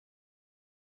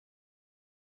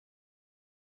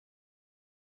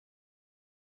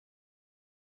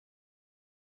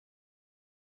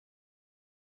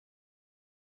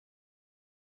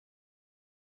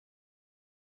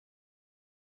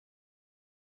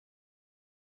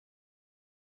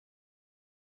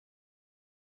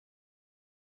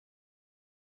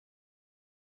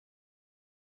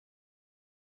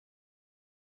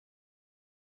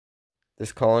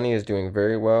This colony is doing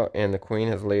very well and the queen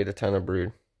has laid a ton of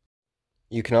brood.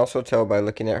 You can also tell by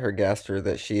looking at her gaster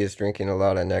that she is drinking a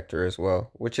lot of nectar as well,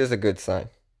 which is a good sign.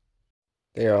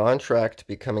 They are on track to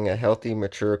becoming a healthy,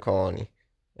 mature colony,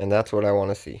 and that's what I want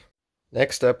to see.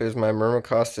 Next up is my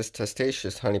Myrmecostus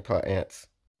testaceous honeypot ants.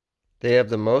 They have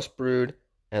the most brood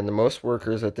and the most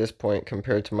workers at this point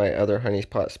compared to my other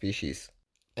honeypot species.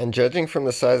 And judging from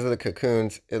the size of the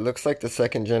cocoons, it looks like the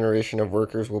second generation of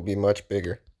workers will be much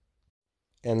bigger.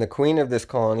 And the queen of this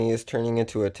colony is turning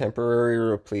into a temporary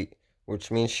replete,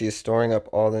 which means she is storing up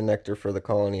all the nectar for the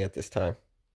colony at this time.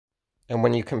 And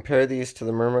when you compare these to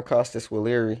the Myrmecostus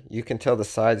willeri, you can tell the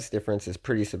size difference is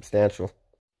pretty substantial.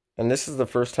 And this is the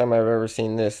first time I've ever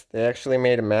seen this. They actually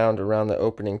made a mound around the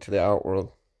opening to the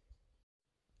outworld.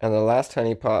 And the last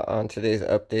honeypot on today's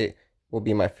update will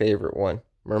be my favorite one,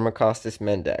 Myrmecostus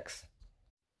mendax.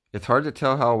 It's hard to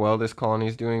tell how well this colony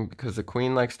is doing because the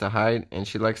queen likes to hide and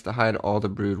she likes to hide all the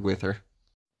brood with her.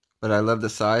 But I love the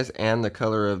size and the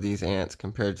color of these ants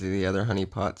compared to the other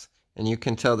honeypots. And you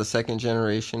can tell the second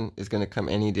generation is going to come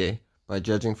any day by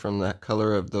judging from the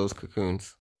color of those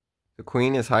cocoons. The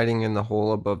queen is hiding in the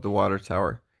hole above the water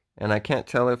tower, and I can't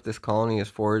tell if this colony is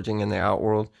foraging in the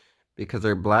outworld because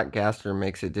their black gaster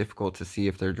makes it difficult to see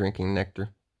if they're drinking nectar.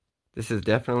 This is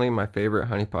definitely my favorite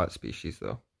honeypot species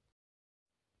though.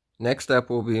 Next up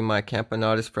will be my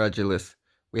Camponotus fragilis.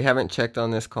 We haven't checked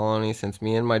on this colony since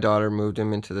me and my daughter moved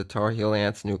him into the tar heel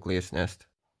ant's nucleus nest.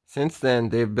 Since then,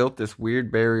 they've built this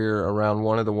weird barrier around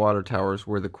one of the water towers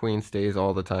where the queen stays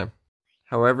all the time.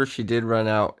 However, she did run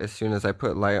out as soon as I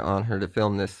put light on her to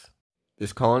film this.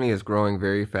 This colony is growing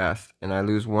very fast, and I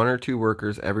lose 1 or 2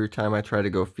 workers every time I try to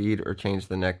go feed or change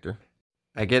the nectar.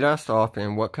 I get asked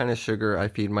often what kind of sugar I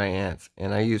feed my ants,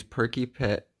 and I use Perky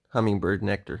Pet hummingbird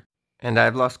nectar. And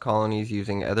I've lost colonies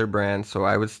using other brands, so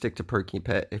I would stick to Perky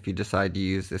Pet if you decide to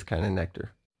use this kind of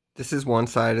nectar. This is one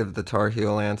side of the tar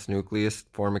heel ant's nucleus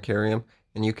formicarium,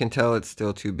 and you can tell it's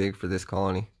still too big for this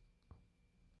colony.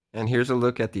 And here's a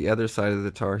look at the other side of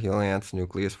the tar heel ant's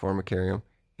nucleus formicarium,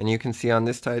 and you can see on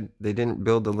this side they didn't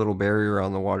build the little barrier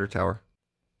on the water tower.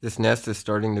 This nest is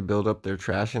starting to build up their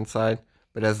trash inside,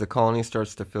 but as the colony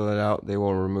starts to fill it out, they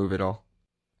will remove it all.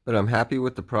 But I'm happy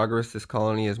with the progress this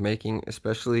colony is making,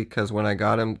 especially because when I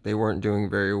got them, they weren't doing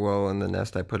very well in the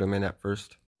nest I put them in at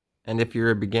first. And if you're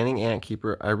a beginning ant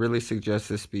keeper, I really suggest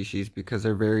this species because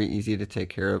they're very easy to take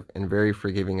care of and very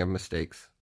forgiving of mistakes.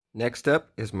 Next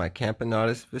up is my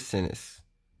Camponotus vicinus.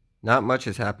 Not much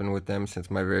has happened with them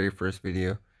since my very first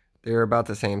video. They're about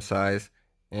the same size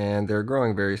and they're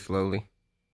growing very slowly.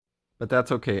 But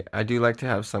that's okay, I do like to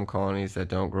have some colonies that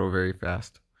don't grow very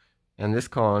fast. And this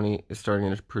colony is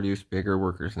starting to produce bigger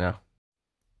workers now.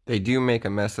 They do make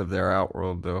a mess of their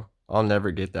outworld though. I'll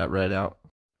never get that red out.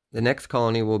 The next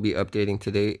colony we'll be updating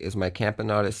today is my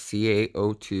Camponotus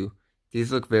CA02.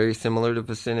 These look very similar to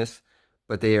Vicinus,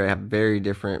 but they have very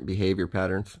different behavior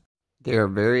patterns. They are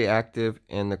very active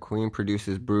and the queen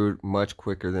produces brood much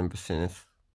quicker than Vicinus.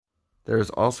 There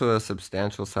is also a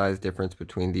substantial size difference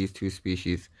between these two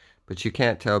species, but you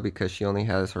can't tell because she only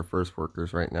has her first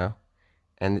workers right now.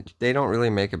 And they don't really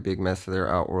make a big mess of their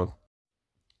outworld.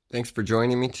 Thanks for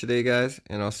joining me today, guys,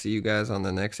 and I'll see you guys on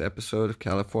the next episode of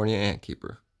California Ant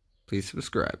Keeper. Please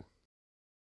subscribe.